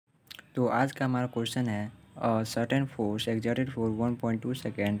तो आज का हमारा क्वेश्चन है certain force exerted for 1.2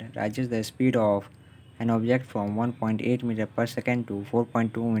 second rises the speed of an object from 1.8 meter per second to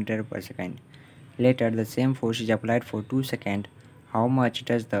 4.2 meter per second. Later, the same force is applied for 2 seconds. How much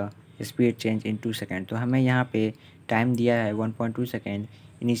does the speed change in 2 seconds? तो हमें यहाँ पे time दिया है 1.2 second,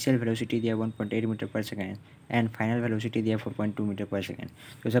 initial velocity दिया है 1.8 metre पर second and final velocity दिया है 4.2 मीटर पर सेकेंड।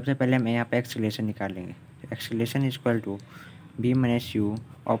 तो सबसे पहले हम यहाँ पे एक्सीलरेशन निकाल लेंगे। Acceleration is equal to v minus u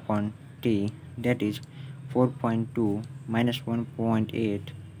upon t, that is 4.2 minus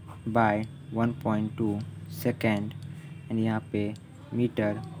 1.8 by 1.2 second and यहाँ पे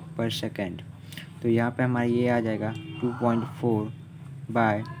मीटर पर सेकेंड। तो यहाँ पे हमारा ये आ जाएगा 2.4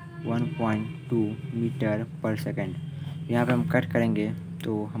 बाय 1.2 मीटर पर सेकेंड। यहाँ पे हम कट करेंगे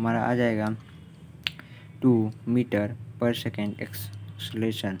तो हमारा आ जाएगा 2 मीटर पर सेकेंड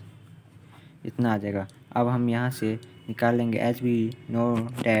एक्सेलरेशन, इतना आ जाएगा। अब हम यहाँ से निकाल लेंगे as we know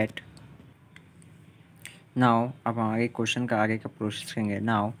that. Now अब हम आगे क्वेश्चन का आगे का प्रोसेस करेंगे।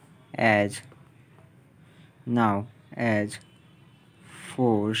 Now as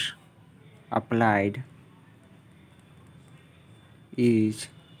force applied is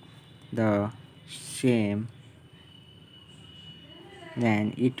the same,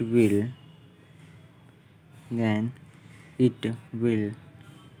 then it will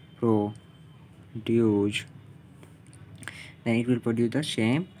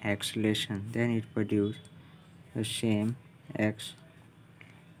produce the same acceleration.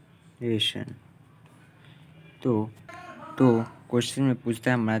 तो क्वेश्चन में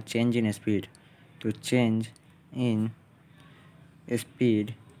पूछता है हमारा चेंज इन स्पीड। तो change in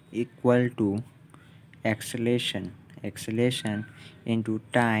speed equal to acceleration into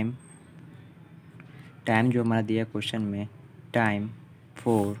time जो हमारा दिया क्वेश्चन में, time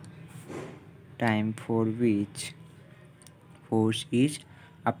for which force is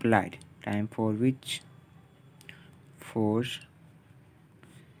applied,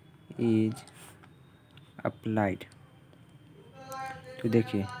 तो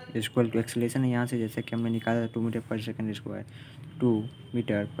देखिए इक्वल टू एक्सेलरेशन है यहाँ से, जैसे कि हमने निकाला था 2 मीटर पर सेकेंड स्क्वायर, 2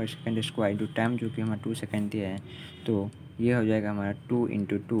 मीटर पर सेकेंड स्क्वायर टू टाइम जो कि हमारा 2 सेकेंड दिया है, तो ये हो जाएगा हमारा 2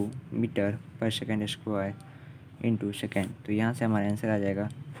 × 2 मीटर पर सेकेंड स्क्वायर इंटू सेकेंड। तो यहाँ से हमारा आंसर आ जाएगा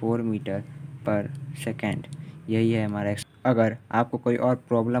 4 मीटर पर सेकेंड। यही है हमारा। अगर आपको कोई और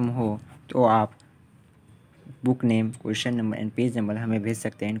प्रॉब्लम हो तो आप book name, question number and page number हमें भेज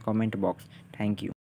सकते हैं in comment box. Thank you.